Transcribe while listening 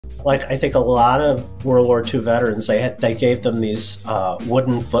Like, I think a lot of World War II veterans, they gave them these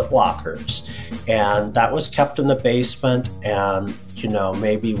wooden foot lockers, and that was kept in the basement. And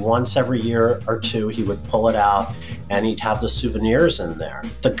maybe once every year or two, he would pull it out, and he'd have the souvenirs in there.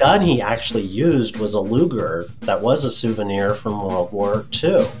 The gun he actually used was a Luger that was a souvenir from World War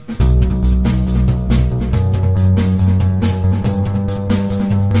II.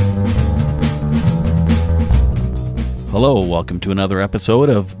 Hello, welcome to another episode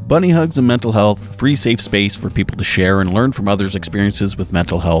of Bunny Hugs and Mental Health, free safe space for people to share and learn from others' experiences with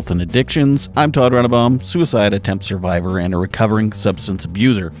mental health and addictions. I'm Todd Rennebaum, suicide attempt survivor and a recovering substance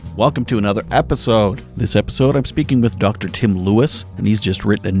abuser. Welcome to another episode. This episode I'm speaking with Dr. Tim Lewis, and he's just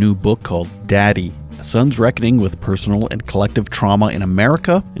written a new book called Daddy, A Son's Reckoning with Personal and Collective Trauma in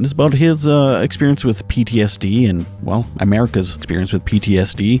America, and it's about his experience with PTSD and, well, America's experience with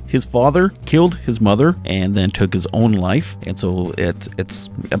PTSD. His father killed his mother and then took his own life, and so it's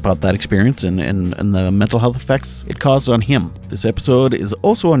about that experience and the mental health effects it caused on him. This episode is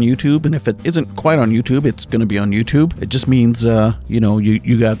also on YouTube, and if it isn't quite on YouTube, it's going to be on YouTube. It just means,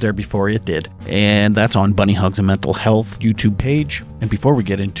 you got there before it did. And that's on Bunny Hugs and Mental Health YouTube page. And before we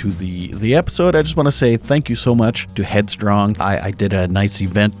get into the episode, I just want to say thank you so much to Headstrong. I did a nice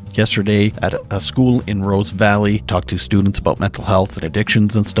event yesterday at a school in Rose Valley, talked to students about mental health and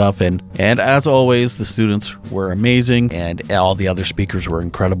addictions and stuff, and as always, the students were amazing and all the other speakers were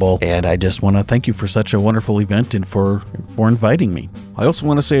incredible, and I just want to thank you for such a wonderful event and for inviting me. I also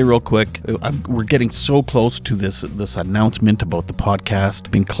want to say real quick, we're getting so close to this announcement about the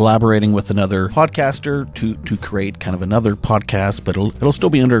podcast. Been collaborating with another podcaster to create kind of another podcast, but it'll still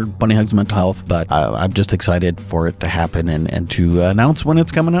be under Bunny Hugs Mental Health, but I'm just excited for it to happen and to announce when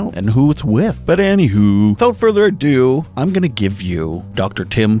it's coming out and who it's with. But anywho, without further ado, I'm going to give you Dr.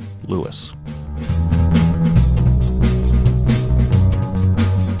 Tim Lewis.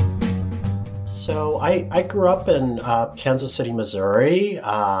 So I grew up in Kansas City, Missouri,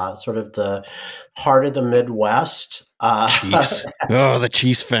 sort of the heart of the Midwest. Chiefs. Oh, the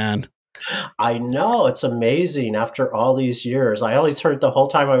Chiefs fan. I know, it's amazing after all these years. I always heard the whole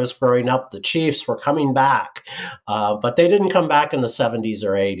time I was growing up, the Chiefs were coming back, but they didn't come back in the 70s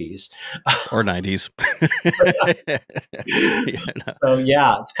or 80s. Or 90s. So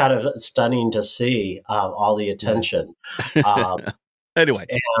yeah, it's kind of stunning to see all the attention. Anyway.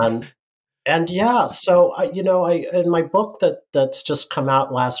 And yeah, so I in my book that's just come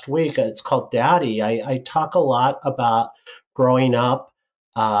out last week, it's called Daddy. I talk a lot about growing up.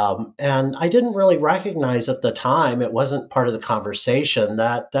 And I didn't really recognize at the time, it wasn't part of the conversation,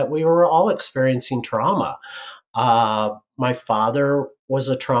 that we were all experiencing trauma. My father was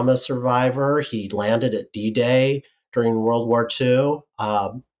a trauma survivor. He landed at D-Day during World War II,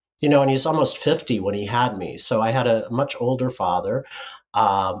 and he's almost 50 when he had me. So I had a much older father,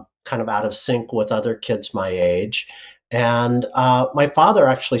 kind of out of sync with other kids my age. And my father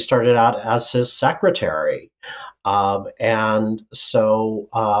actually started out as his secretary. And so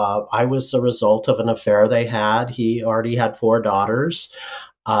I was the result of an affair they had. He already had 4 daughters.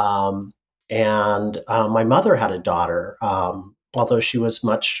 And my mother had a daughter, although she was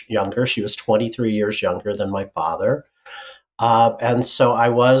much younger. She was 23 years younger than my father. And so I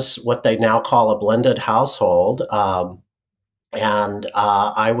was what they now call a blended household. And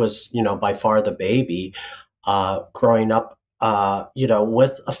I was, by far the baby growing up,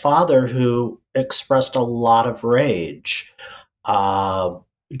 with a father who expressed a lot of rage,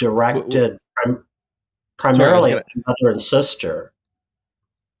 directed primarily at my mother and sister.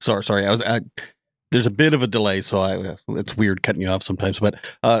 Sorry. There's a bit of a delay, so it's weird cutting you off sometimes. But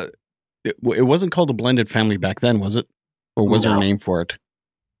it wasn't called a blended family back then, was it? Or was there a name for it?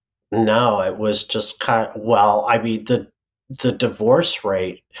 No, it was just the divorce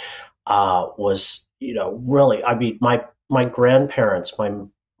rate was, really. My grandparents,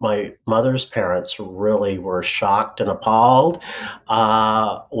 my mother's parents really were shocked and appalled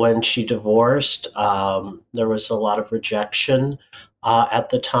when she divorced. There was a lot of rejection at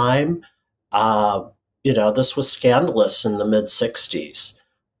the time. This was scandalous in the mid-'60s.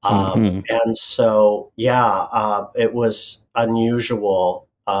 And so, it was unusual.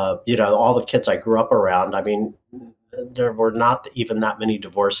 All the kids I grew up around, there were not even that many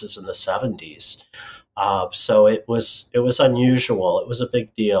divorces in the 70s. So it was unusual. It was a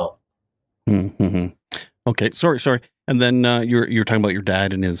big deal. Mm-hmm. Okay. Sorry. And then you're talking about your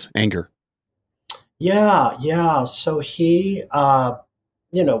dad and his anger. Yeah. So he,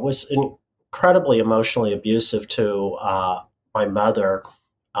 was incredibly emotionally abusive to my mother.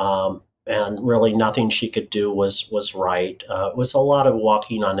 And really nothing she could do was right. It was a lot of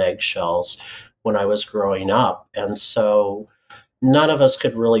walking on eggshells when I was growing up. And so, none of us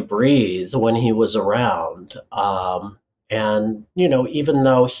could really breathe when he was around. And, even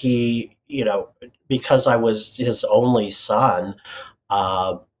though because I was his only son,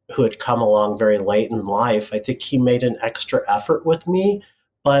 uh, who had come along very late in life, I think he made an extra effort with me.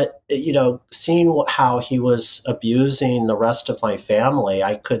 But, seeing how he was abusing the rest of my family,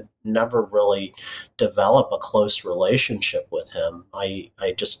 I could never really develop a close relationship with him. I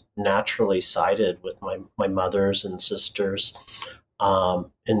just naturally sided with my mothers and sisters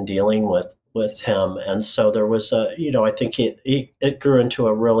in dealing with him. And so there was I think it grew into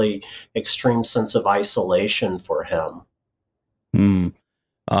a really extreme sense of isolation for him. Hmm.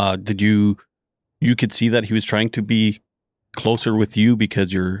 Did you could see that he was trying to be closer with you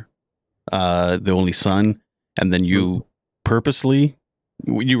because you're the only son, and then Mhm. you purposely,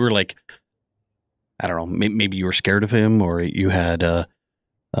 you were like, I don't know, maybe you were scared of him, or you had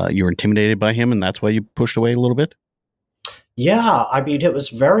you were intimidated by him, and that's why you pushed away a little bit. Yeah, I mean, it was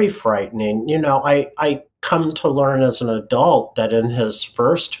very frightening. I come to learn as an adult that in his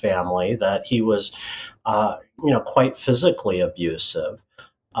first family that he was, quite physically abusive.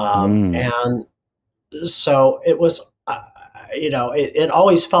 Mm, And so it was, it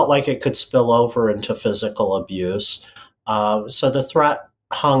always felt like it could spill over into physical abuse. So the threat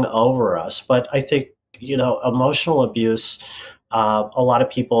hung over us. But I think, emotional abuse, a lot of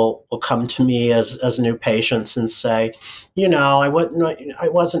people will come to me as new patients and say, I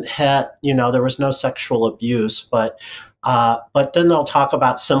wasn't hit, there was no sexual abuse, but then they'll talk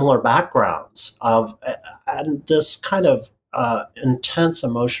about similar backgrounds of and this kind of intense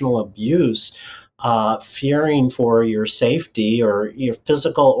emotional abuse, fearing for your safety or your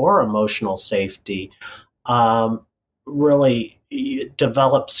physical or emotional safety, um, really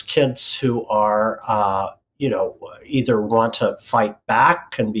develops kids who are, either want to fight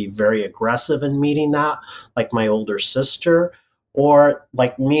back, can be very aggressive in meeting that, like my older sister, or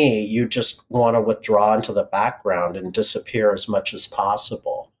like me, you just want to withdraw into the background and disappear as much as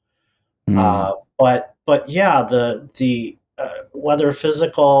possible. mm, But yeah, the whether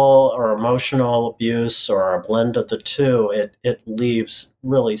physical or emotional abuse or a blend of the two, it leaves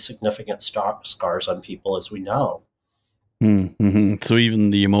really significant scars on people, as we know. So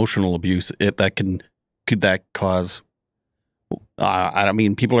even the emotional abuse, could that cause? I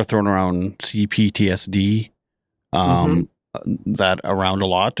mean, people are throwing around CPTSD, Hmm. um, that around a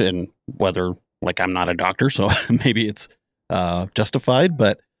lot, and whether, like, I'm not a doctor, so maybe it's justified,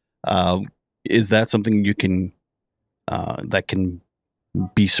 but uh, is that something you can that can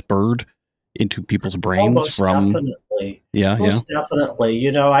be spurred into people's Oh, brains most from? definitely. Yeah, yeah. Most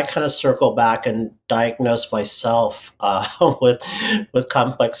definitely. I kind of circle back and diagnose myself with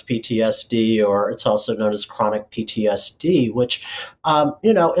complex PTSD, or it's also known as chronic PTSD, which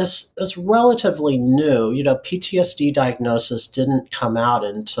is relatively new. PTSD diagnosis didn't come out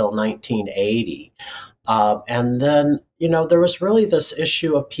until 1980. And then, there was really this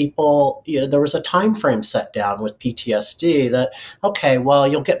issue of people, there was a time frame set down with PTSD that, okay, well,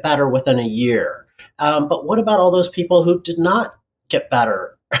 you'll get better within a year. But what about all those people who did not get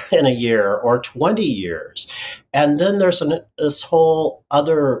better in a year or 20 years? And then there's this whole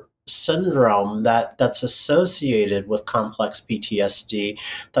other syndrome that's associated with complex PTSD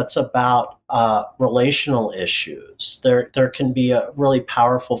that's about relational issues. There can be a really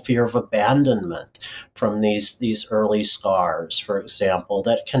powerful fear of abandonment from these early scars, for example,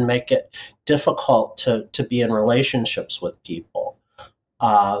 that can make it difficult to be in relationships with people.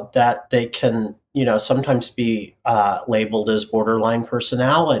 That they can, sometimes be labeled as borderline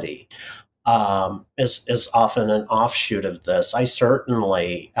personality. Is often an offshoot of this. I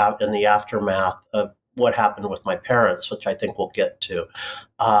certainly, in the aftermath of what happened with my parents, which I think we'll get to,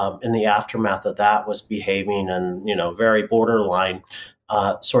 in the aftermath of that, was behaving in very borderline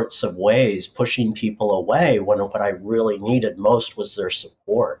sorts of ways, pushing people away when what I really needed most was their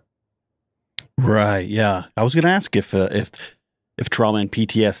support. Right. Yeah. I was going to ask if trauma and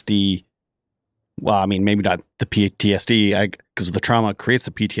PTSD. Well, I mean, maybe not the PTSD, because the trauma creates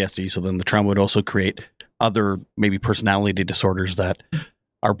the PTSD. So then the trauma would also create other maybe personality disorders that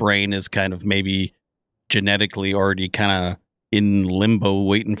our brain is kind of maybe genetically already kind of in limbo,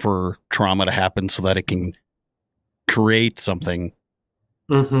 waiting for trauma to happen so that it can create something.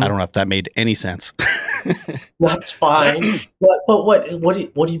 I Hmm. don't know if that made any sense. That's fine. But what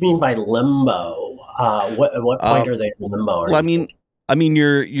do you mean by limbo? At what point uh, are they in limbo? Are well, you thinking? I mean,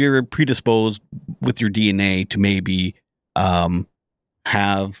 you're predisposed with your DNA to maybe um,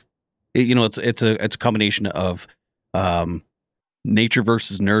 have, it's a combination of um, nature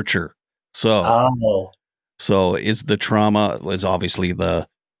versus nurture. So Oh, is the trauma is obviously the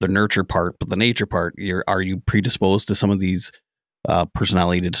nurture part, but the nature part, are you predisposed to some of these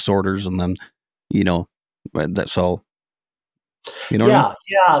personality disorders, and then you know that's all. You know what I mean?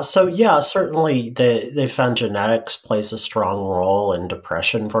 Yeah, yeah. So yeah, certainly they found genetics plays a strong role in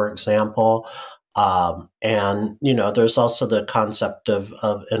depression, for example. And there's also the concept of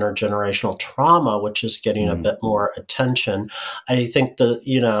intergenerational trauma, which is getting a Mm, bit more attention. I think that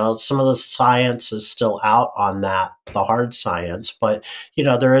some of the science is still out on that, the hard science, but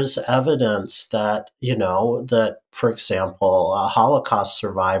there is evidence that for example, Holocaust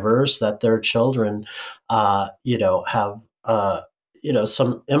survivors, that their children, have.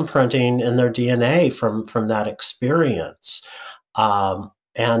 Some imprinting in their DNA from that experience. And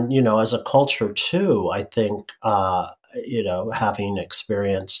as a culture too, I think having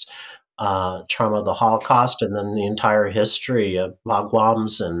experienced trauma of the Holocaust and then the entire history of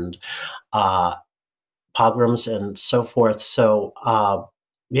uh, pogroms and so forth. So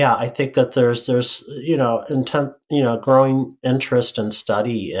yeah, I think that there's intent, growing interest and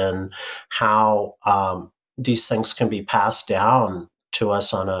study in how these things can be passed down to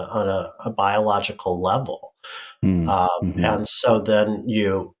us on a biological level. mm, hmm. And so then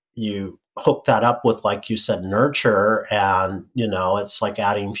you hook that up with, like you said, nurture, and it's like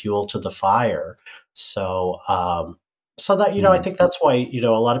adding fuel to the fire. So so that I Mm, think that's why a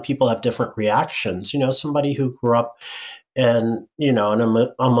lot of people have different reactions. Somebody who grew up in an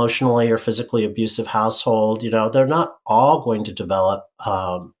emotionally or physically abusive household, they're not all going to develop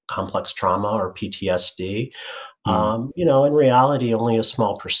complex trauma or PTSD. mm. In reality, only a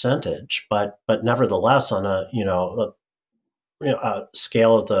small percentage, but nevertheless, on a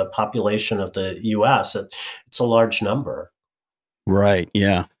scale of the population of the U.S., it's a large number. Right.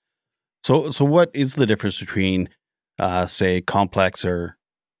 Yeah. So what is the difference between, say, complex or,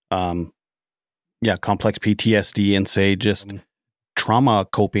 um, yeah, complex PTSD and say just trauma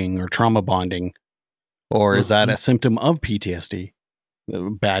coping or trauma bonding, or is that Mhm. a symptom of PTSD?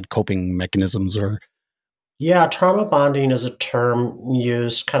 Bad coping mechanisms, or Yeah, trauma bonding is a term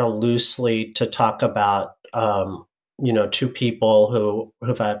used kind of loosely to talk about two people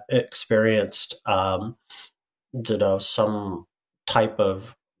who've had experienced some type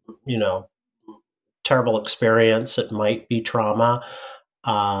of you know terrible experience. It might be trauma.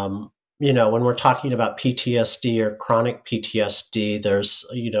 Um, when we're talking about PTSD or chronic PTSD, there's,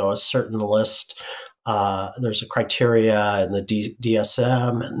 a certain list. There's a criteria in the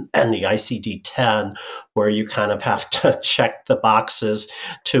DSM and the ICD-10 where you kind of have to check the boxes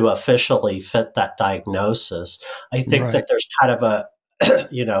to officially fit that diagnosis. I think right? that there's kind of a,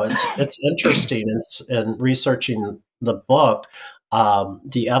 it's interesting in researching the book,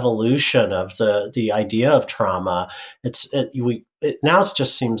 the evolution of the idea of trauma. It now it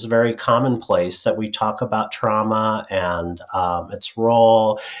just seems very commonplace that we talk about trauma and its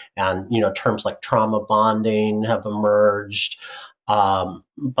role, and terms like trauma bonding have emerged.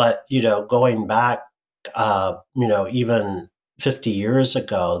 But going back, even 50 years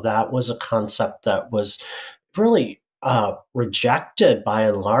ago, that was a concept that was really rejected by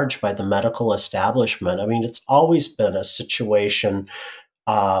and large by the medical establishment. I mean, it's always been a situation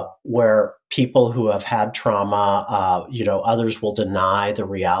where people who have had trauma, others will deny the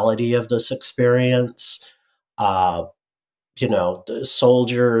reality of this experience. Uh, the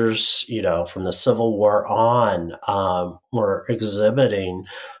soldiers, from the Civil War on, were exhibiting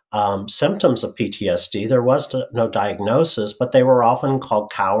symptoms of PTSD. There was no diagnosis, but they were often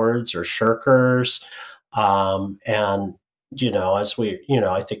called cowards or shirkers. And as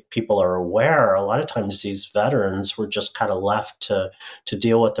I think people are aware, a lot of times these veterans were just kind of left to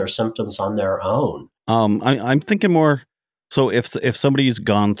deal with their symptoms on their own. I'm thinking more. So if somebody's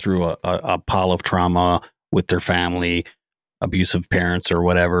gone through a pile of trauma with their family, abusive parents or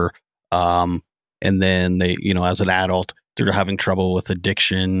whatever, and then they, as an adult, they're having trouble with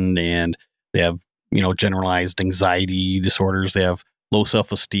addiction and they have, generalized anxiety disorders. They have low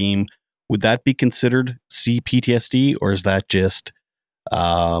self esteem. Would that be considered CPTSD, or is that just,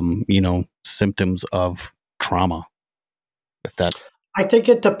 symptoms of trauma? If that I think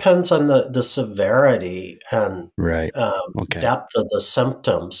it depends on the severity and right, okay, depth of the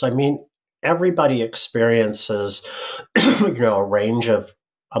symptoms. I mean, everybody experiences, a range of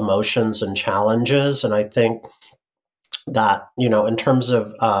emotions and challenges, and I think that in terms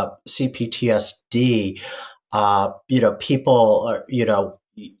of CPTSD, people are,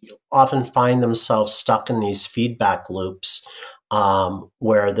 often find themselves stuck in these feedback loops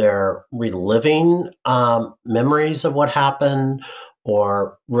where they're reliving memories of what happened,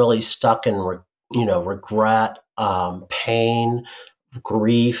 or really stuck in regret, pain,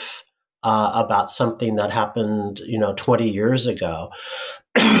 grief about something that happened 20 years ago.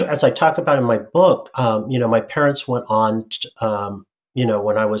 as I talk about in my book, my parents went on,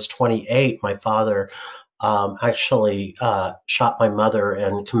 when I was 28, my father actually shot my mother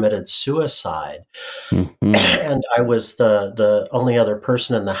and committed suicide. Hmm. And I was the only other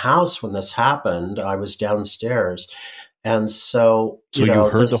person in the house when this happened. I was downstairs. And so, So you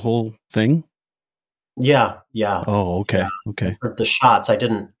heard the whole thing? yeah, yeah. Oh, Yeah, okay. I Okay. heard the shots. I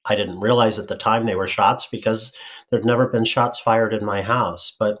didn't realize at the time they were shots because there'd never been shots fired in my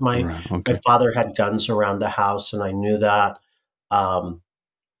house. But Right. my Okay. father had guns around the house, and I knew that. Um,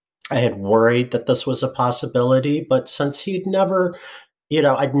 I had worried that this was a possibility, but since I'd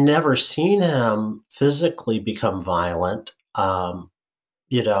never seen him physically become violent.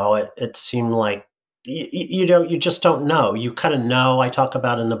 It seemed like you just don't know. You kind of know. I talk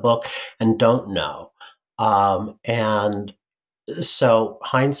about in the book and don't know. And so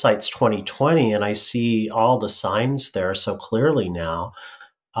hindsight's 2020, and I see all the signs there so clearly now.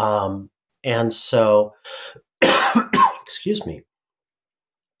 And so, excuse me.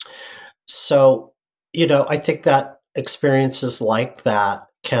 So, I think that experiences like that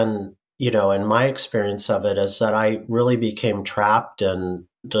can, in my experience of it is that I really became trapped in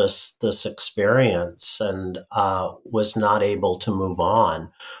this experience and was not able to move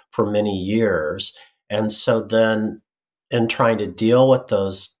on for many years. And so then in trying to deal with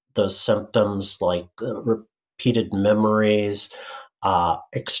those symptoms like repeated memories,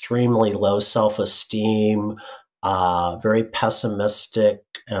 extremely low self-esteem, very pessimistic.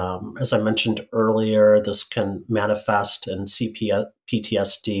 As I mentioned earlier, this can manifest in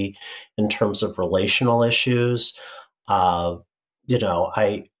PTSD in terms of relational issues. Uh,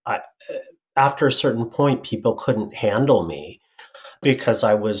 I after a certain point, people couldn't handle me because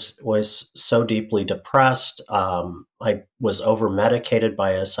I was so deeply depressed. I was over medicated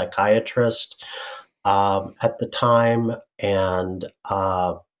by a psychiatrist at the time, and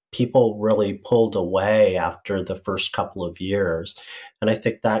people really pulled away after the first couple of years. And I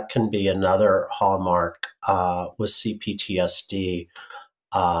think that can be another hallmark with CPTSD.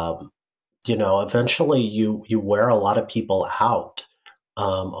 Um, Eventually you wear a lot of people out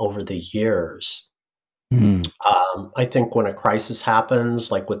over the years. Mm. I think when a crisis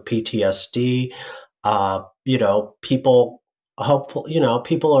happens, like with PTSD, people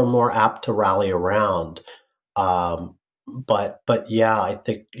people are more apt to rally around. Um, but yeah, I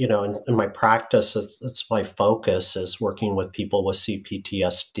think in my practice, it's my focus is working with people with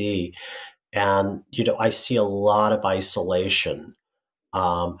CPTSD, and I see a lot of isolation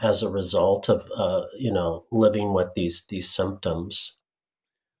as a result of living with these symptoms.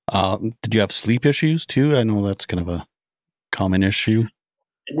 Did you have sleep issues too? I know that's kind of a common issue.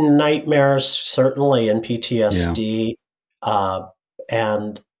 Nightmares, certainly in Yeah. PTSD, uh,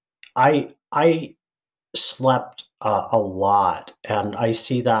 and I slept a lot, and I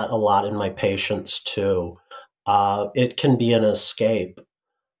see that a lot in my patients too. It can be an escape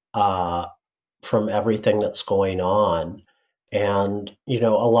uh, from everything that's going on. And, a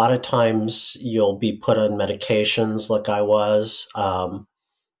lot of times you'll be put on medications like I was.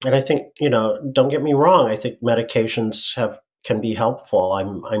 And I think, don't get me wrong, I think medications can be helpful.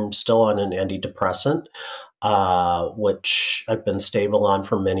 I'm still on an antidepressant, which I've been stable on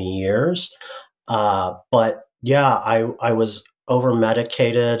for many years. But yeah, I was over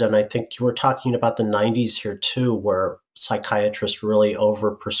medicated, and I think you were talking about the 90s here too, where psychiatrists really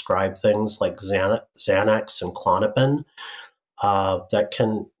overprescribe things like Xanax and Klonopin. That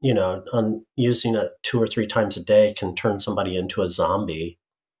can, on using it 2 or 3 times a day, can turn somebody into a zombie.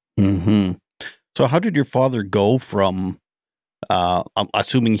 Hmm. So how did your father go from, I'm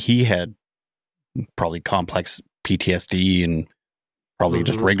assuming he had probably complex PTSD and probably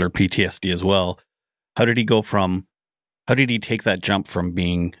just Hmm. regular PTSD as well. How did he go from, how did he take that jump from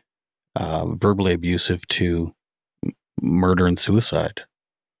being verbally abusive to murder and suicide?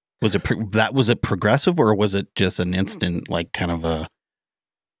 Was it progressive, or was it just an instant, like kind of a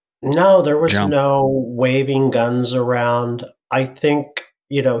No, there was jump? no waving guns around. I think,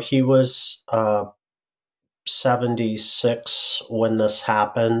 he was 76 when this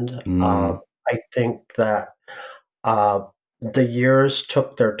happened. Mm, I think that uh, the years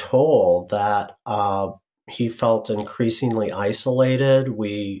took their toll, that he felt increasingly isolated.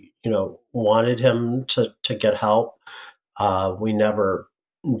 We, wanted him to get help. We never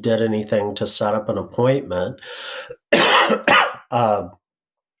did anything to set up an appointment. uh,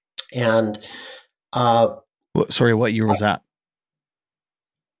 and uh, sorry, what year was that?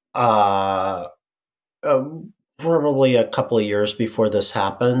 uh, Probably a couple of years before this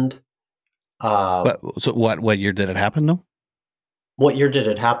happened. Uh, What year did it happen though? what year did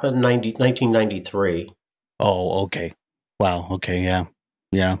it happen? 1993. Oh, okay. Wow. Okay. Yeah.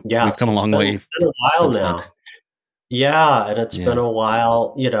 Yeah, Yeah, we've come so a it's long way been a while since then. now. Yeah, and it's been Yeah. a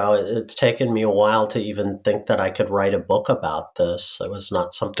while, it's taken me a while to even think that I could write a book about this. It was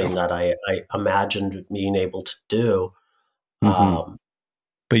not something that I imagined being able to do. Hmm. Um,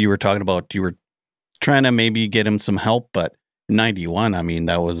 But you were talking about you were trying to maybe get him some help, but in 91, I mean,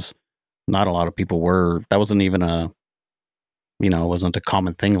 that was not a lot of people were, that wasn't even a, it wasn't a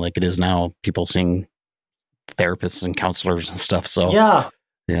common thing like it is now. People seeing therapists and counselors and stuff. So, yeah,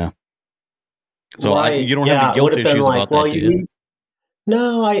 yeah. So right. you don't have any Yeah, it would guilt have been issues like, about well, that, do you you? need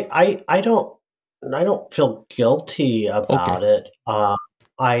no, I don't feel guilty Okay. about it.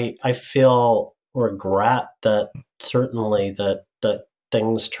 I feel regret that certainly that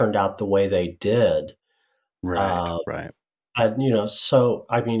things turned out the way they did. Right. Uh, Right. and so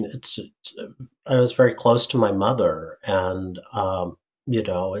I mean, I was very close to my mother, and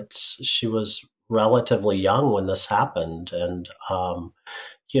it's she was relatively young when this happened, and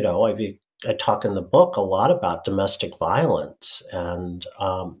you know, I I talk in the book a lot about domestic violence, and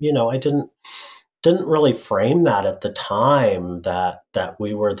I didn't really frame that at the time that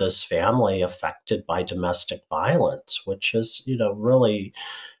we were this family affected by domestic violence, which is really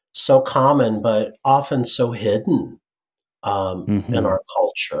so common, but often so hidden in Hmm. our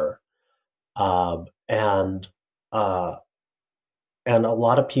culture, and uh, and a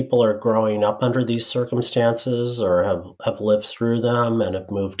lot of people are growing up under these circumstances or have lived through them and have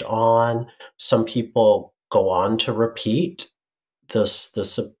moved on. Some people go on to repeat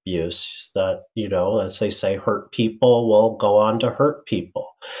this abuse that, as they say, hurt people will go on to hurt people.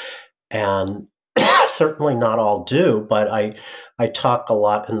 And certainly not all do, but I talk a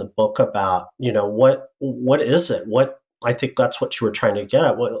lot in the book about, what is it? What I think that's what you were trying to get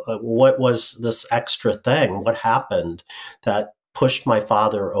at. What was this extra thing? What happened that pushed my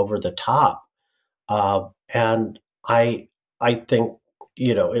father over the top? And I think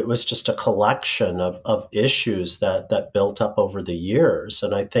it was just a collection of issues that built up over the years,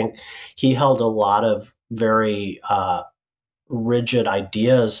 and I think he held a lot of very rigid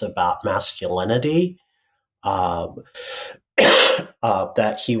ideas about masculinity. Um,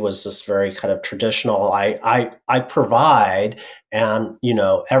 that he was this very kind of traditional. I provide, and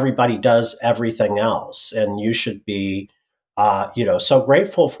everybody does everything else, and you should be, so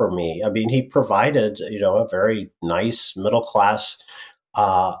grateful for me. I mean, he provided a very nice middle class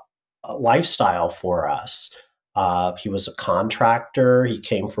uh, lifestyle for us. He was a contractor. He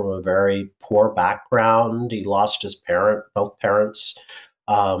came from a very poor background. He lost his both parents,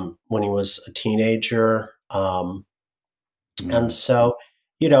 when he was a teenager. And Mm. so,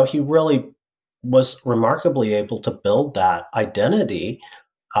 he really was remarkably able to build that identity,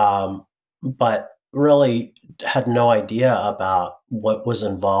 but really had no idea about what was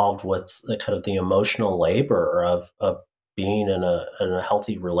involved with the kind of the emotional labor of being in a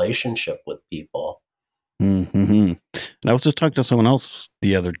healthy relationship with people. Hmm. And I was just talking to someone else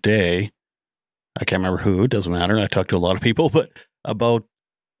the other day. I can't remember who, it doesn't matter. I talked to a lot of people, but about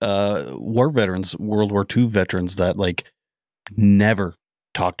war veterans, World War II veterans that like never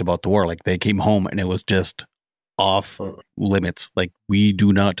talked about the war. Like they came home and it was just off Mm. limits. Like we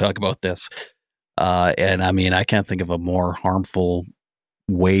do not talk about this. And I mean, I can't think of a more harmful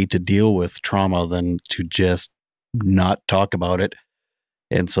way to deal with trauma than to just not talk about it.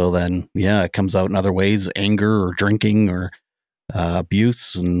 And so then, yeah, it comes out in other ways, anger or drinking or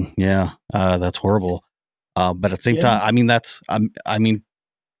abuse. And yeah, that's horrible. But at the same Yeah, time, I mean, I mean,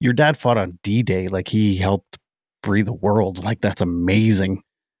 your dad fought on D-Day. Like he helped free the world. Like that's amazing.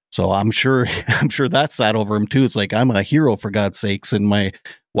 So I'm sure, I'm sure that sat over him too. It's like, I'm a hero for God's sakes. And my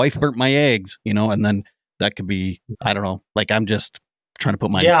wife burnt my eggs, and then that could be, I don't know, like I'm just trying to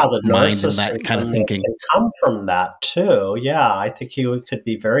put my yeah, the mind in that kind of narcissism that thinking. can come from that too. Yeah, I think he could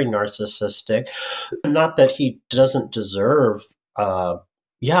be very narcissistic. Not that he doesn't deserve,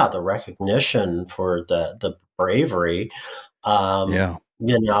 yeah, the recognition for the bravery, Yeah.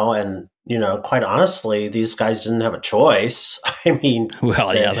 and quite honestly, these guys didn't have a choice. I mean, Well,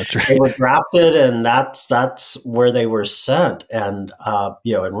 they yeah, that's they right. were drafted, and that's where they were sent. And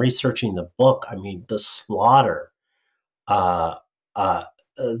in researching the book, I mean, the slaughter uh, uh,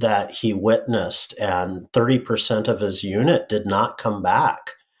 that he witnessed, and 30% of his unit did not come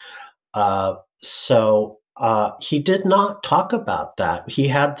back. So he did not talk about that. He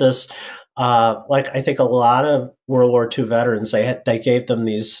had this, like I think a lot of World War II veterans, they gave them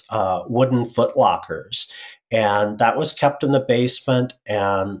these wooden footlockers, and that was kept in the basement.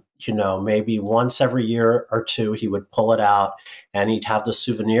 And maybe once every year or two, he would pull it out, and he'd have the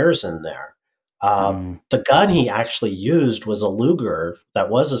souvenirs in there. Mm, The gun he actually used was a Luger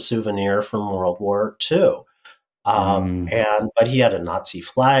that was a souvenir from World War II. Mm. But he had a Nazi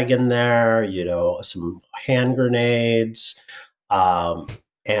flag in there, some hand grenades, um,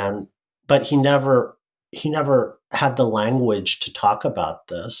 and but he never had the language to talk about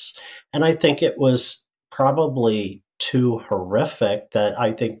this, and I think it was probably too horrific that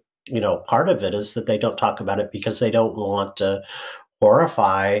I think part of it is that they don't talk about it because they don't want to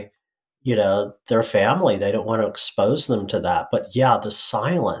horrify their family. They don't want to expose them to that. But yeah, the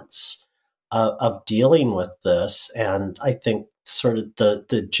silence of dealing with this, and I think sort of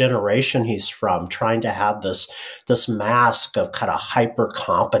the generation he's from, trying to have this mask of kind of hyper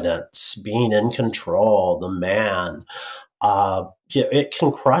competence, being in control, the man, it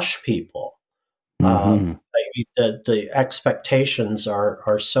can crush people. Hmm. Maybe the expectations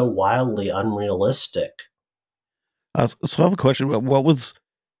are so wildly unrealistic. So I have a question. What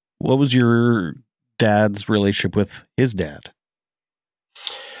was your dad's relationship with his dad?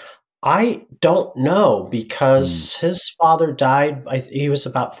 I don't know Mm. because his father died. He was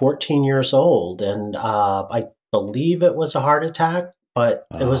about 14 years old, and I believe it was a heart attack. But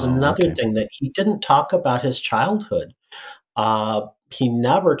it was Oh, another okay. thing that he didn't talk about his childhood. He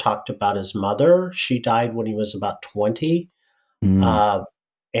never talked about his mother. She died when he was about 20. Mm. Uh,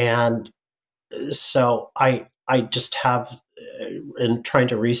 and so I just have in trying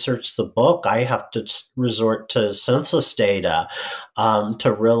to research the book, I have to resort to census data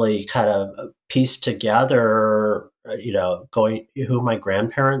to really kind of piece together, going who my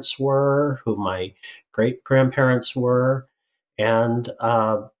grandparents were, who my great grandparents were, and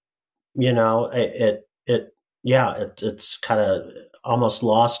it yeah, it's kind of almost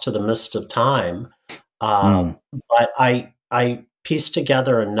lost to the mist of time. Mm. But I pieced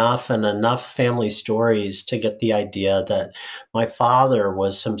together enough family stories to get the idea that my father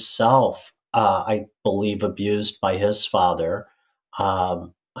was himself, I believe, abused by his father.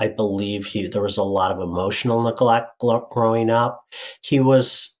 I believe there was a lot of emotional neglect growing up. He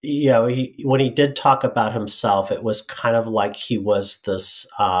was, when he did talk about himself, it was kind of like he was this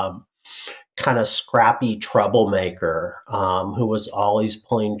kind of scrappy troublemaker who was always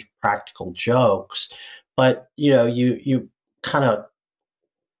pulling practical jokes. But you kind of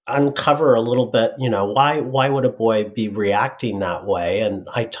uncover a little bit, why would a boy be reacting that way? And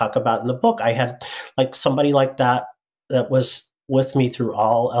I talk about in the book, I had like somebody like that was with me through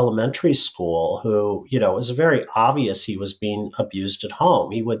all elementary school who, it was very obvious he was being abused at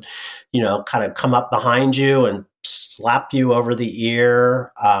home. He would, kind of come up behind you and slap you over the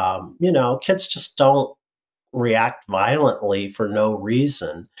ear. Kids just don't react violently for no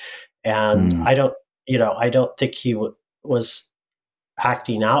reason. And Mm. I don't think he was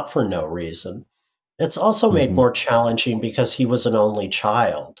acting out for no reason. It's also made Hmm. more challenging because he was an only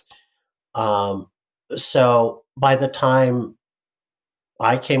child. Um, so by the time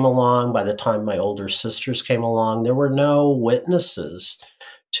I came along, by the time my older sisters came along, there were no witnesses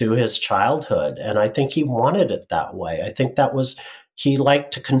to his childhood. And I think he wanted it that way. I think he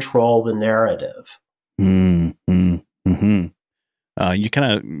liked to control the narrative. Mm. Mm. Hmm. You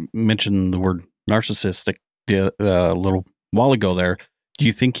kind of mentioned the word narcissistic a little while ago there. Do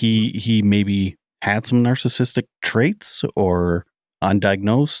you think he maybe had some narcissistic traits or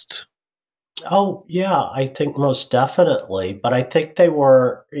undiagnosed? Oh, yeah, I think most definitely. But I think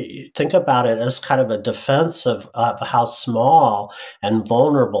think about it as kind of a defense of how small and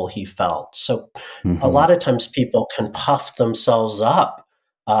vulnerable he felt. So a Hmm. lot of times people can puff themselves up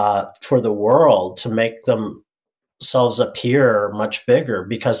for the world to make themselves appear much bigger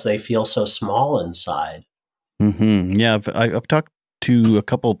because they feel so small inside. Hmm. Yeah, I've talked to a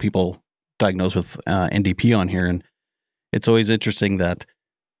couple of people diagnosed with NDP on here, and it's always interesting that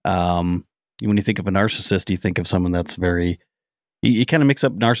um, when you think of a narcissist, you think of someone that's very you kind of mix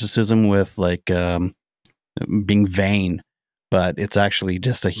up narcissism with like being vain, but it's actually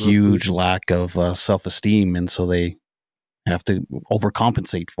just a Mhm. huge lack of self esteem, and so they have to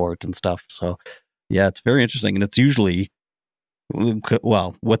overcompensate for it and stuff. So yeah, it's very interesting, and it's usually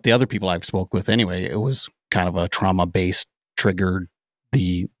well, what the other people I've spoke with anyway, it was kind of a trauma based triggered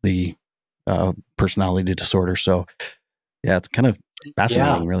the personality disorder. So yeah, it's kind of Yeah.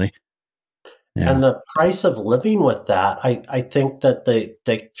 fascinating, really. Yeah. And the price of living with that, I think that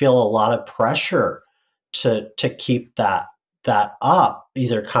they feel a lot of pressure to keep that up,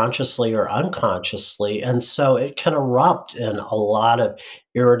 either consciously or unconsciously. And so it can erupt in a lot of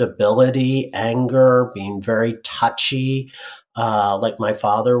irritability, anger, being very touchy, like my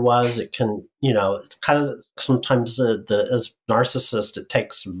father was. It can, it's kind of sometimes as narcissist, it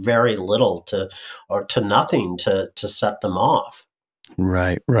takes very little or to nothing to set them off.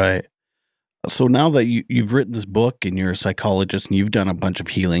 Right. Right. So now that you've written this book and you're a psychologist and you've done a bunch of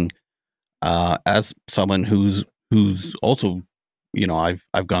healing, as someone who's who's also,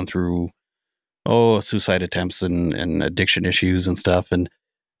 I've gone through suicide attempts and addiction issues and stuff. And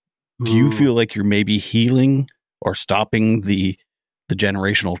do you Mm. feel like you're maybe healing or stopping the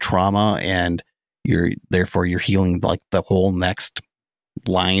generational trauma, and you're healing like the whole next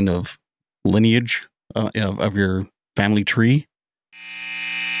line of lineage of your family tree?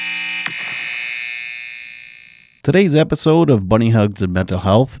 Today's episode of Bunny Hugs and Mental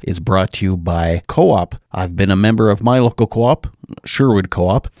Health is brought to you by Co-op. I've been a member of my local co-op, Sherwood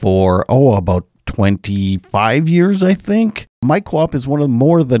Co-op, for about 25 years, I think. My co-op is one of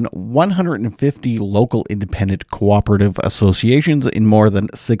more than 150 local independent cooperative associations in more than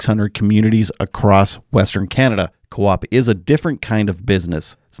 600 communities across Western Canada. Co-op is a different kind of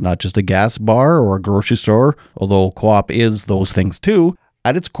business. It's not just a gas bar or a grocery store, although co-op is those things too.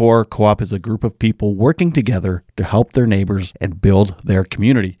 At its core, co-op is a group of people working together to help their neighbors and build their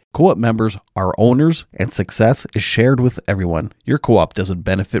community. Co-op members are owners, and success is shared with everyone. Your co-op doesn't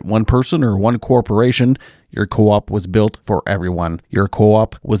benefit one person or one corporation. Your co-op was built for everyone. Your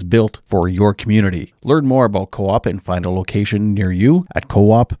co-op was built for your community. Learn more about co-op and find a location near you at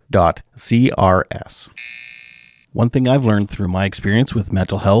coop.crs. One thing I've learned through my experience with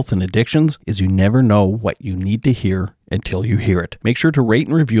mental health and addictions is you never know what you need to hear until you hear it. Make sure to rate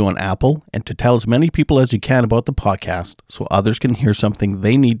and review on Apple and to tell as many people as you can about the podcast so others can hear something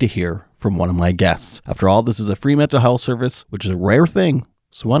they need to hear from one of my guests. After all, this is a free mental health service, which is a rare thing,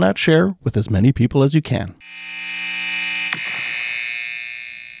 so why not share with as many people as you can?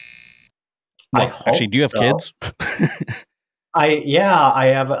 I Well, actually, hope do you have so. kids?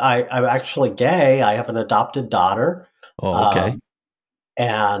 I'm actually gay. I have an adopted daughter. Oh, okay. Um,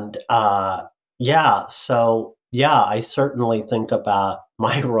 and I certainly think about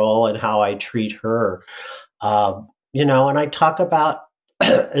my role and how I treat her. And I talk about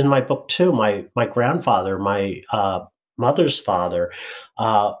in my book too, my grandfather, my mother's father,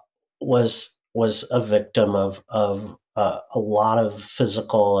 uh, was a victim of a lot of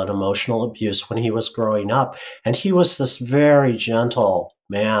physical and emotional abuse when he was growing up, and he was this very gentle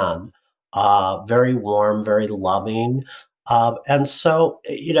man, very warm, very loving. And so,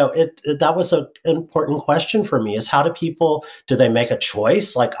 that was an important question for me: is how do they make a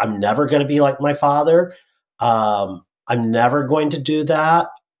choice? Like, I'm never going to be like my father. I'm never going to do that.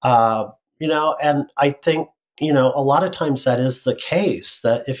 Uh, and I think, a lot of times that is the case,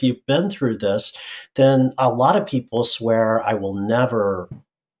 that if you've been through this, then a lot of people swear, I will never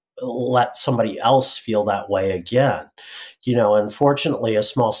let somebody else feel that way again. Unfortunately, a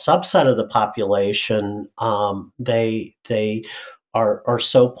small subset of the population, they are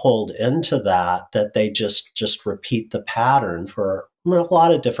so pulled into that they just repeat the pattern for a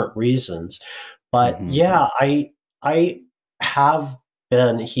lot of different reasons. But Mm-hmm. yeah, I have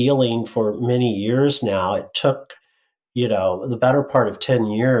been healing for many years now. It took, the better part of 10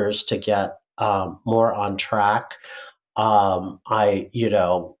 years to get more on track.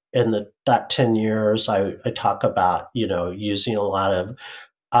 In that 10 years, I talk about, using a lot of,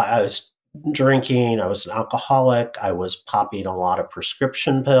 I was drinking, I was an alcoholic, I was popping a lot of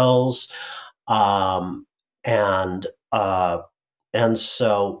prescription pills. Um, and, uh, and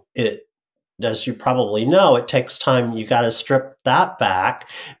so as you probably know, it takes time. You got to strip that back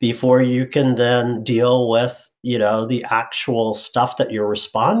before you can then deal with, the actual stuff that you're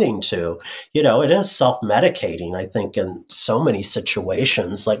responding to. It is self-medicating, I think, in so many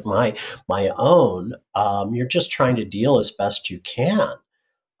situations like my own. You're just trying to deal as best you can.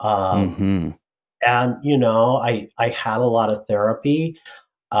 Um, Mm-hmm. and, I had a lot of therapy.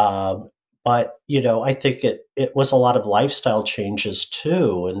 Um, but I think it was a lot of lifestyle changes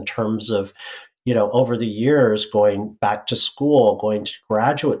too, in terms of, over the years, going back to school, going to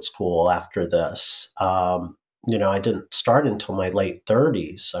graduate school after this. I didn't start until my late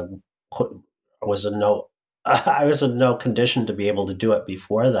 30s. I was in no I was in no condition to be able to do it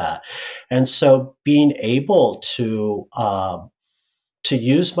before that. And so being able to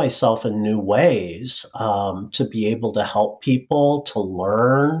use myself in new ways, to be able to help people, to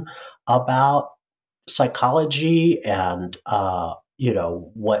learn about psychology and,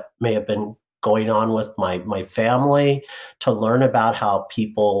 what may have been going on with my family, to learn about how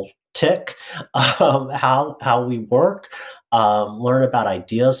people tick, how we work, learn about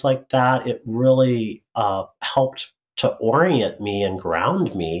ideas like that. It really helped to orient me and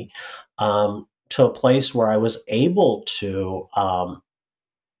ground me, to a place where I was able to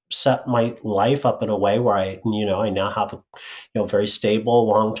set my life up in a way where I now have a, very stable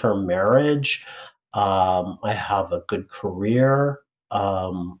long-term marriage. I have a good career.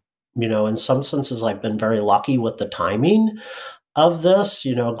 In some senses, I've been very lucky with the timing. of this,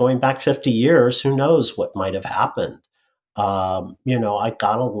 going back 50 years, who knows what might have happened. I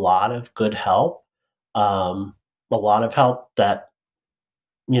got a lot of good help, a lot of help that,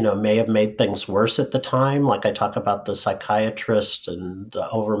 may have made things worse at the time. Like I talk about the psychiatrist and the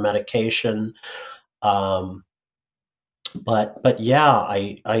over medication. Um, but yeah,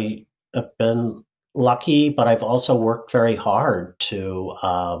 I have been lucky, but I've also worked very hard to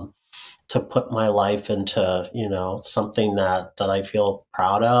put my life into, something that I feel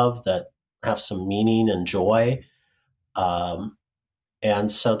proud of, that have some meaning and joy. Um,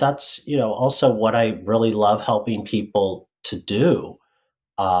 and so that's, also what I really love helping people to do.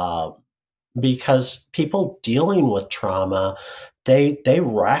 Uh, because people dealing with trauma, they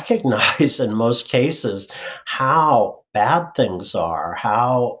recognize in most cases how bad things are,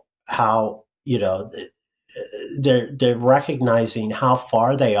 how they're recognizing how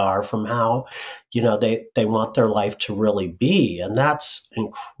far they are from how they want their life to really be, and that's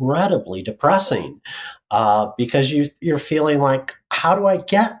incredibly depressing, because you're feeling like, how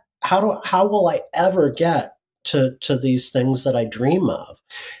will I ever get to these things that I dream of?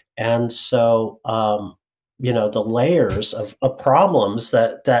 And so, the layers of problems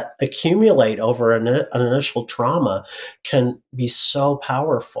that accumulate over an initial trauma can be so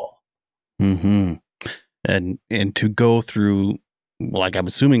powerful. Mm-hmm. And to go through, like, I'm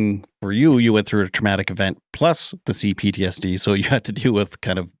assuming for you, you went through a traumatic event plus the CPTSD, so you had to deal with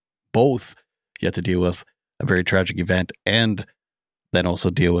kind of both. You had to deal with a very tragic event and then also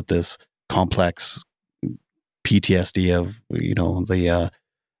deal with this complex PTSD of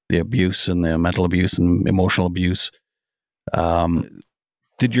the abuse and the mental abuse and emotional abuse.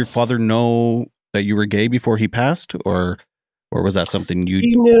 Did your father know that you were gay before he passed, or was that something you?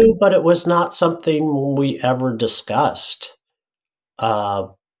 He knew, but it was not something we ever discussed. Uh,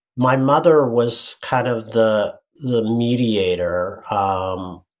 my mother was kind of the mediator,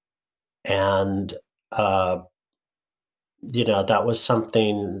 and that was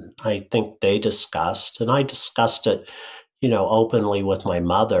something I think they discussed, and I discussed it, openly with my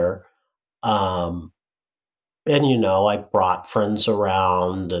mother. Um, and I brought friends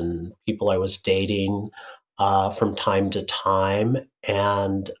around and people I was dating, from time to time,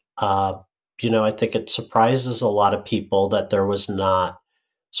 and uh, I think it surprises a lot of people that there was not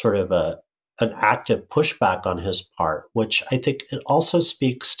sort of an active pushback on his part, which I think it also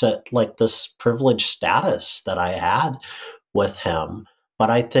speaks to like this privileged status that I had with him.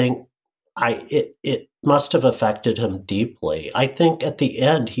 But I think it must have affected him deeply. I think at the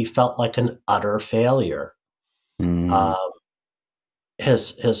end he felt like an utter failure. Mm, Uh,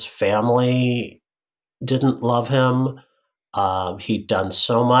 his family didn't love him. He'd done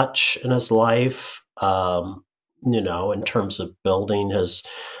so much in his life, in terms of building his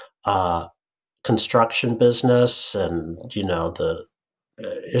uh, construction business, and the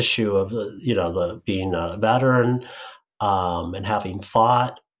issue of the being a veteran, and having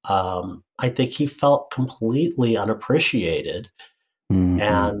fought. I think he felt completely unappreciated, hmm.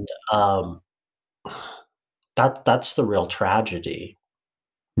 and that's the real tragedy.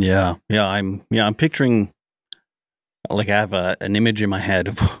 I'm picturing, like, I have an image in my head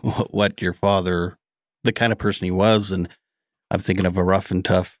of what your father, the kind of person he was, and I'm thinking of a rough and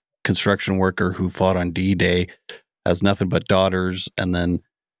tough construction worker who fought on D-Day, has nothing but daughters, and then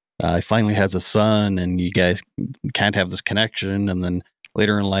he finally has a son, and you guys can't have this connection, and then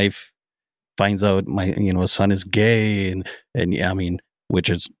later in life finds out his son is gay, and yeah, I mean, which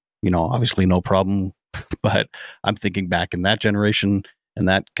is obviously no problem, but I'm thinking back in that generation and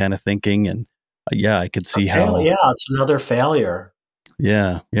that kind of thinking, and yeah, I could see how. Yeah, it's another failure.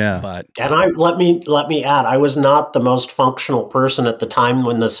 Yeah, but And let me add, I was not the most functional person at the time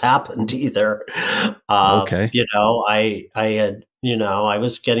when this happened either. okay. I had, I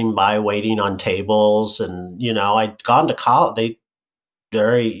was getting by waiting on tables, and I'd gone to college.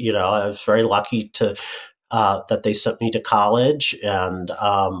 I was very lucky to that they sent me to college, and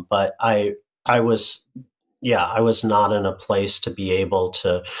but I was, yeah, I was not in a place to be able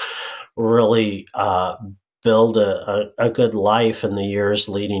to really build a good life in the years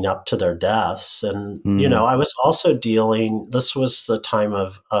leading up to their deaths. And, Mm, I was also this was the time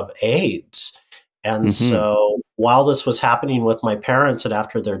of AIDS. And hmm. so while this was happening with my parents and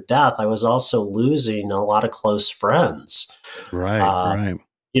after their death, I was also losing a lot of close friends, Right, uh, right.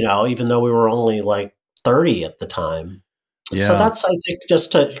 even though we were only like 30 at the time. So Yeah. that's, I think,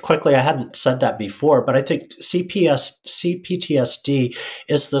 just to quickly, I hadn't said that before, but I think CPTSD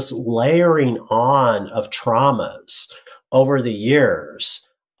is this layering on of traumas over the years.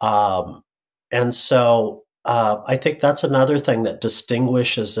 And so I think that's another thing that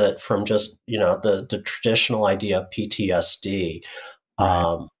distinguishes it from just, the traditional idea of PTSD. Right.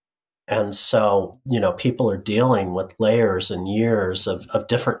 Um, and so, people are dealing with layers and years of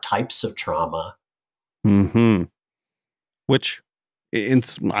different types of trauma. Hmm. Which,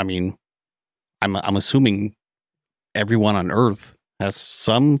 I mean, I'm assuming everyone on Earth has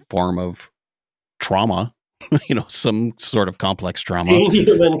some form of trauma, some sort of complex trauma. Being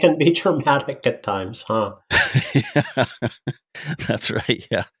human can be traumatic at times, huh? Yeah, that's right.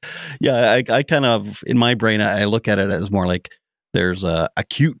 Yeah. Yeah. I kind of, in my brain, I look at it as more like there's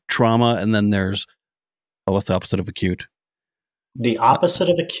acute trauma, and then there's, oh, what's the opposite of acute? The Uh, opposite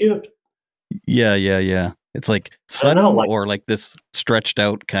of acute. yeah. Yeah. Yeah. It's like I don't know, sudden, like, or like this stretched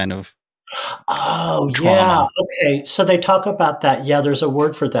out kind of oh, yeah. trauma. Okay. So they talk about that. Yeah, there's a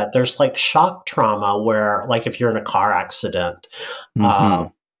word for that. There's like shock trauma, where, like, if you're in a car accident, uh, Hmm.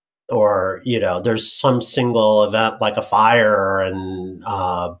 or, there's some single event like a fire, and,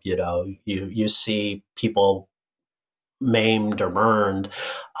 you see people maimed or burned.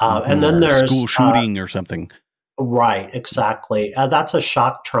 And then Or a there's, school shooting or something. right, exactly. That's a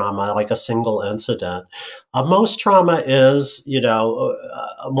shock trauma, like a single incident. Most trauma is,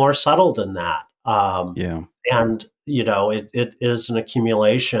 more subtle than that. Yeah. And, it is an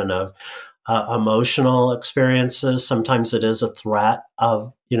accumulation of emotional experiences. Sometimes it is a threat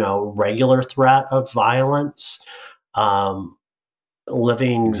of, regular threat of violence. Um,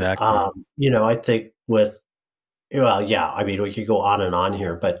 living, Exactly. I think with, well, yeah, I mean, we could go on and on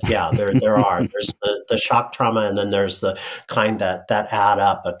here, but yeah, there are. There's the shock trauma, and then there's the kind that add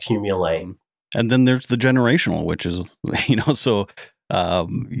up, accumulate. Um, and then there's the generational, which is, so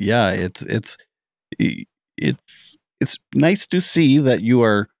yeah, it's nice to see that you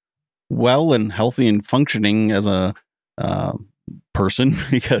are well and healthy and functioning as a uh, person,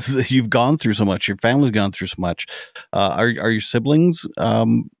 because you've gone through so much. Your family's gone through so much. Are your siblings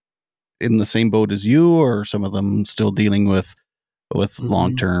in the same boat as you, or some of them still dealing with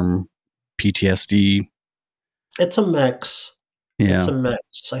long Mhm. term PTSD? It's a mix. It's Yeah, a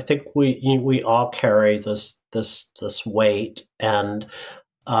mix. I think we all carry this weight, and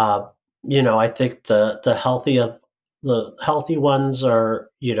uh, I think the healthy ones are,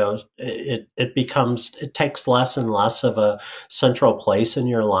 it becomes, it takes less and less of a central place in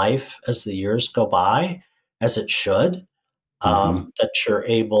your life as the years go by, as it should. hmm, That you're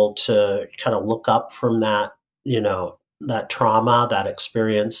able to kind of look up from that, that trauma, that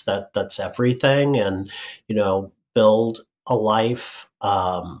experience, that's everything, and, build a life.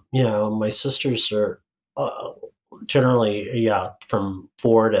 My sisters are, uh, generally, yeah, from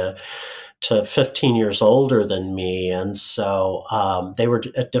 4 to 15 years older than me. And so, they were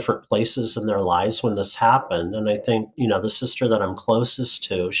at different places in their lives when this happened. And I think, the sister that I'm closest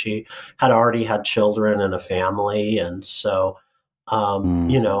to, she had already had children and a family. And so,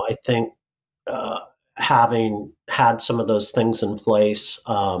 mm, I think, uh, having had some of those things in place,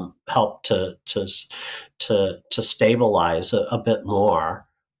 helped to stabilize a bit more,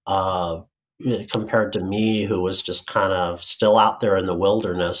 uh, compared to me, who was just kind of still out there in the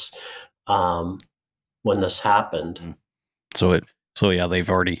wilderness, um, when this happened. mm. So yeah, they've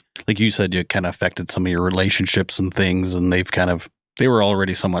already, like you said, you kind of affected some of your relationships and things, and they were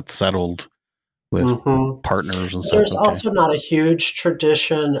already somewhat settled with Hmm. partners and stuff. There's Okay. also not a huge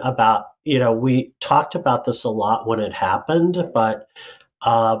tradition about, we talked about this a lot when it happened, but,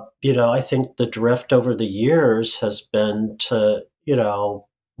 I think the drift over the years has been to,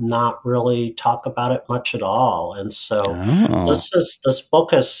 not really talk about it much at all. And so Oh. this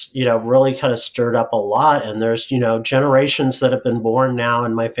book has, really kind of stirred up a lot. And there's, generations that have been born now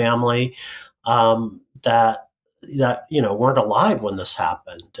in my family, that weren't alive when this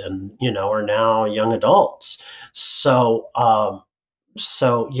happened, and, are now young adults. So,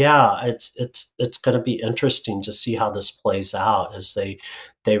 yeah, it's going to be interesting to see how this plays out as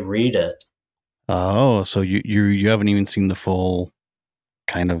they read it. Oh, so you haven't even seen the full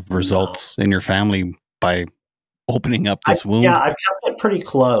kind of No, results in your family by opening up I this yeah, wound? I've kept it pretty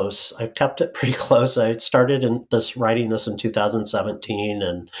close. I've kept it pretty close. I started in this writing this in 2017,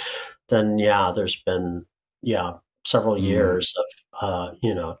 and then, yeah, there's been, yeah, several Mm, years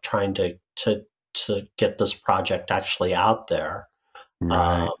of, trying to get this project actually out there. Um,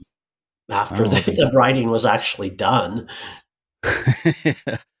 right. after Oh, the writing was actually done.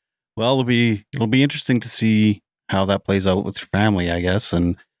 well, it'll be interesting to see how that plays out with your family, I guess,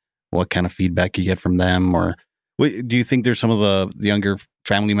 and what kind of feedback you get from them. Or wait, do you think there's some of the younger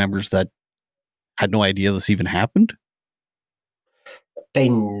family members that had no idea this even happened? They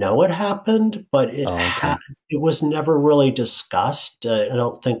know it happened, but Oh, okay. it was never really discussed. I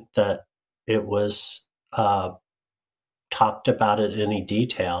don't think that it was. talked about it in any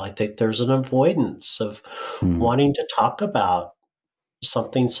detail. I think there's an avoidance of Mm, wanting to talk about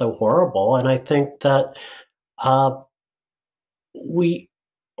something so horrible. And I think that uh, we,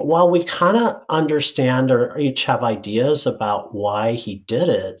 while we kind of understand or each have ideas about why he did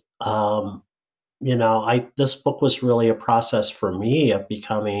it, I this book was really a process for me of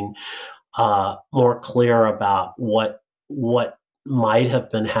becoming more clear about what might have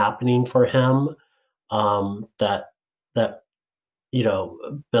been happening for him, that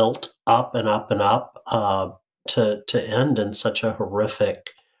built up and up and up to end in such a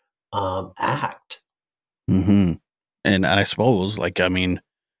horrific act. hmm And I suppose, I mean,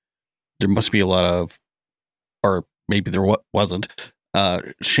 there must be a lot of, or maybe there wasn't,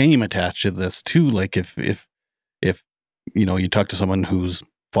 shame attached to this too. Like if you talk to someone whose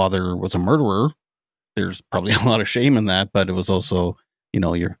father was a murderer, there's probably a lot of shame in that. But it was also,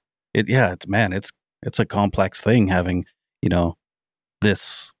 you're it. Yeah, it's a complex thing having you know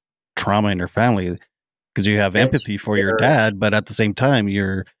this trauma in your family because you have It's empathy for your weird. dad, but at the same time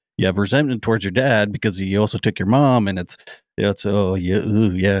you have resentment towards your dad because he also took your mom, and it's oh yeah,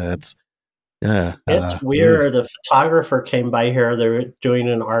 ooh, yeah, it's yeah, It's ooh. weird. A photographer came by here. They were doing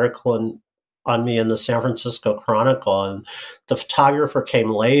an article on me in the San Francisco Chronicle, and the photographer came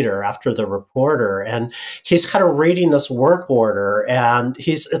later after the reporter, and he's kind of reading this work order, and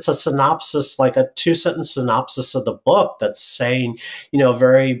it's a synopsis, like a 2 sentence synopsis of the book that's saying,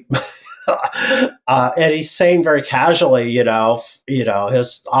 very. And he's saying very casually,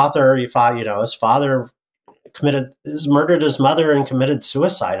 his author, his father murdered his mother and committed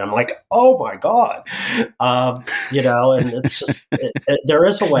suicide. I'm like, oh my god, and it's just there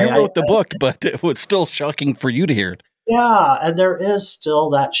is a way. You wrote the book, but it was still shocking for you to hear it. Yeah, and there is still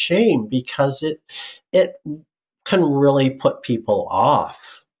that shame because it can really put people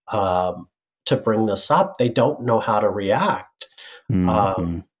off to bring this up. They don't know how to react.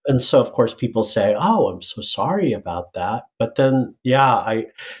 Mm-hmm. And so, of course, people say, "Oh, I'm so sorry about that." But then, yeah,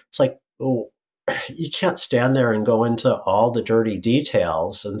 it's like, oh, you can't stand there and go into all the dirty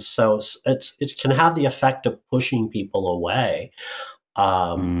details, and so it can have the effect of pushing people away.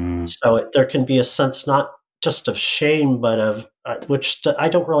 Mm, There can be a sense not just of shame, but of I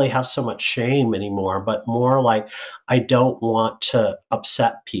don't really have so much shame anymore, but more like I don't want to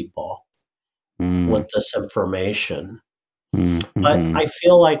upset people mm, with this information. But mm-hmm. I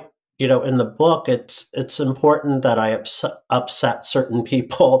feel like, in the book, it's important that I upset certain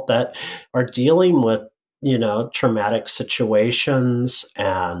people that are dealing with, traumatic situations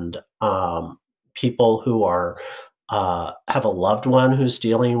and people who are have a loved one who's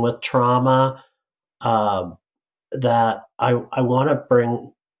dealing with trauma. Um, that I want to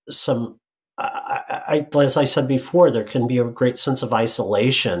bring some. As I said before, there can be a great sense of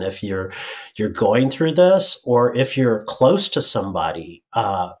isolation if you're going through this, or if you're close to somebody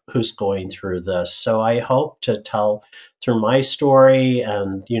who's going through this. So I hope to tell through my story,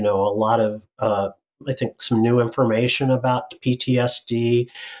 and a lot of I think some new information about PTSD,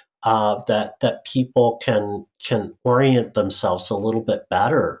 that people can orient themselves a little bit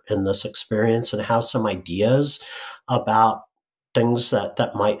better in this experience and have some ideas about things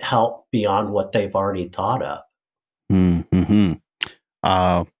that might help beyond what they've already thought of. Mm-hmm.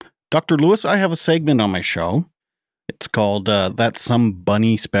 Uh, Dr. Lewis, I have a segment on my show. It's called That's Some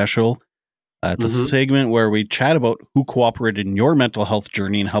Bunny Special. It's a Hmm. segment where we chat about who cooperated in your mental health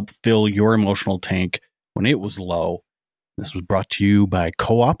journey and helped fill your emotional tank when it was low. This was brought to you by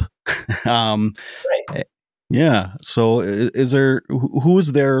Co-op. um, Right. eh, yeah. So, is there who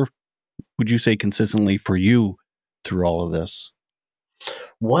is there? Would you say consistently for you through all of this?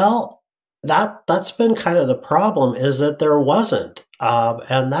 Well, that's been kind of the problem, is that there wasn't,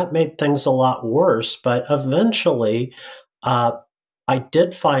 and that made things a lot worse. But eventually, uh, I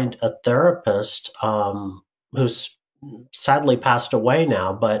did find a therapist who's sadly passed away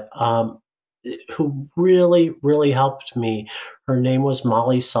now, but who really, really helped me. Her name was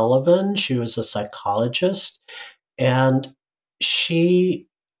Molly Sullivan. She was a psychologist, and she,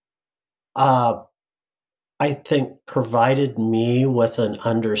 uh, I think, provided me with an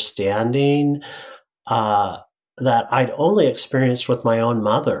understanding uh, that I'd only experienced with my own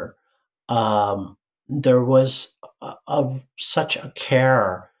mother. There was such a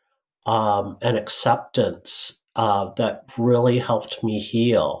care and acceptance that really helped me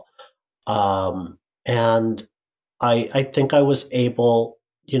heal. And I think I was able,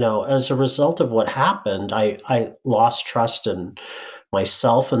 as a result of what happened, I lost trust in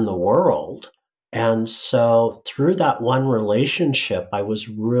myself and the world. And so through that one relationship, I was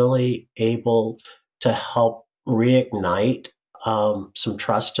really able to help reignite some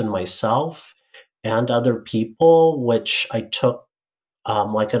trust in myself and other people, which I took,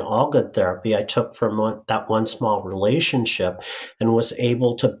 like in all good therapy, I took from that one small relationship and was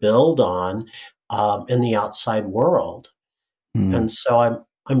able to build on in the outside world. Mm, And so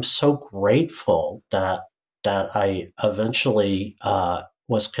I'm so grateful that I eventually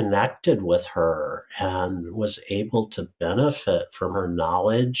was connected with her and was able to benefit from her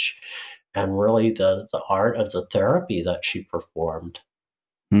knowledge and really the art of the therapy that she performed.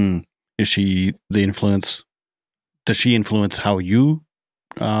 mm. Is she the influence? Does she influence how you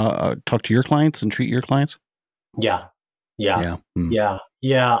talk to your clients and treat your clients? Yeah. Yeah. Yeah. Mm. Yeah.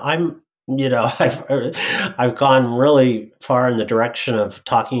 Yeah. I've gone really far in the direction of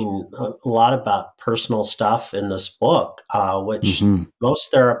talking a lot about personal stuff in this book, which Hmm.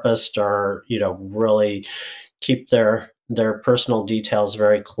 most therapists are, really keep their personal details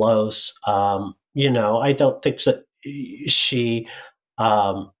very close. I don't think that she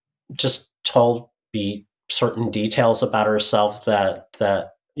um, just told me certain details about herself that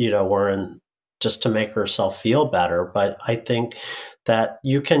were in just to make herself feel better. But I think that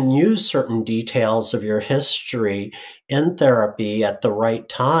you can use certain details of your history in therapy at the right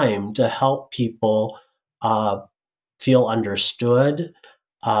time to help people uh, feel understood,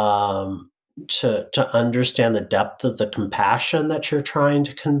 um, to understand the depth of the compassion that you're trying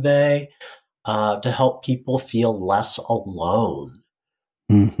to convey, to help people feel less alone.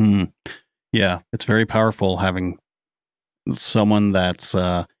 Hmm. Yeah, it's very powerful having someone that's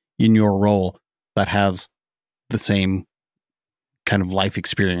in your role that has the same kind of life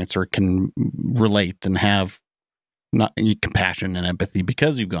experience or can relate and have not compassion and empathy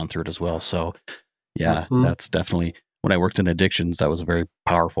because you've gone through it as well. So yeah, Hmm. that's definitely when I worked in addictions, that was a very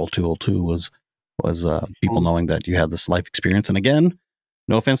powerful tool too, was people Hmm. knowing that you had this life experience. And again,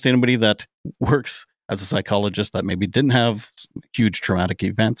 no offense to anybody that works as a psychologist that maybe didn't have huge traumatic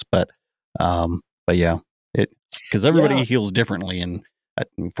events, but yeah, it because Yeah, everybody heals differently, and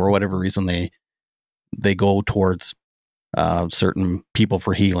for whatever reason they go towards certain people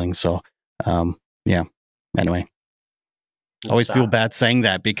for healing. So um, yeah. Anyway, I always feel exactly. bad saying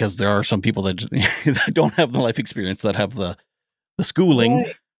that because there are some people that, that don't have the life experience that have the schooling.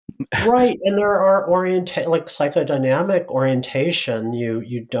 Right. Right, and there are like psychodynamic orientation,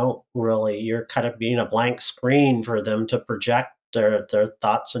 you don't really, you're kind of being a blank screen for them to project their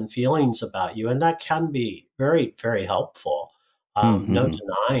thoughts and feelings about you, and that can be very, very helpful. No Hmm.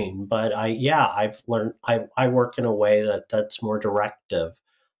 denying, but I've learned I work in a way that's more directive,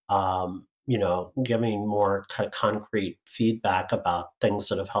 giving more kind of concrete feedback about things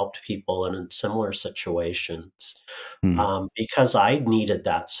that have helped people in similar situations. Hmm. Because I needed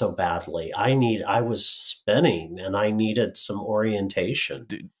that so badly. I was spinning and I needed some orientation.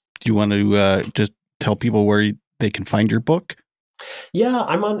 Do you want to just tell people where they can find your book? Yeah,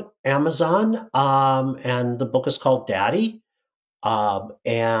 I'm on Amazon, and the book is called Daddy.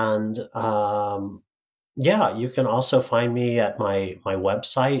 And Yeah, you can also find me at my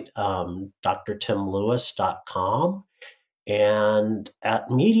website, drtimlewis.com. And at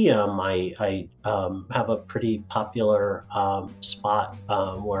Medium, I have a pretty popular spot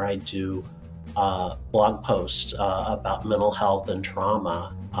where I do blog posts about mental health and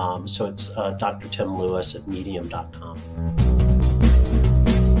trauma. So it's Dr. Tim Lewis at medium.com.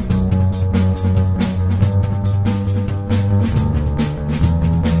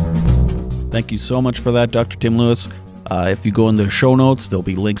 Thank you so much for that, Dr. Tim Lewis. If you go in the show notes, there'll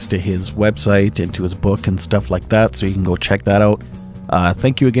be links to his website and to his book and stuff like that, so you can go check that out.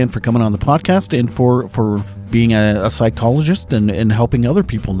 Thank you again for coming on the podcast and for being a psychologist and helping other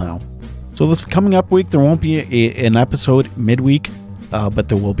people now. So this coming up week, there won't be an episode midweek, but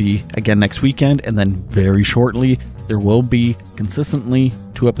there will be again next weekend, and then very shortly there will be consistently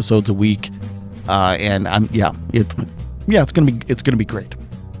 2 episodes a week. And it's gonna be great.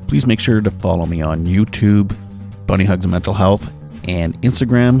 Please make sure to follow me on YouTube, Bunny Hugs and Mental Health, and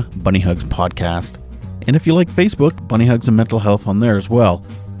Instagram, Bunny Hugs Podcast. And if you like Facebook, Bunny Hugs and Mental Health on there as well.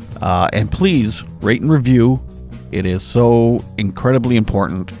 And please rate and review. It is so incredibly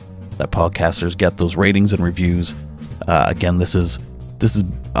important that podcasters get those ratings and reviews. Again, this is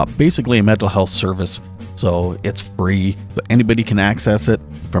basically a mental health service, so it's free. So anybody can access it,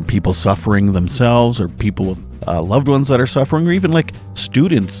 from people suffering themselves or people with loved ones that are suffering, or even like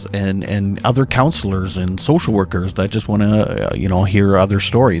students and other counselors and social workers that just want to hear other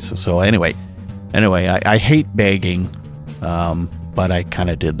stories. So anyway, I hate begging, but I kind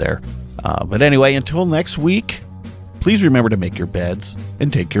of did there. But anyway, until next week, please remember to make your beds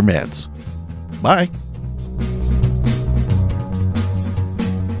and take your meds. Bye.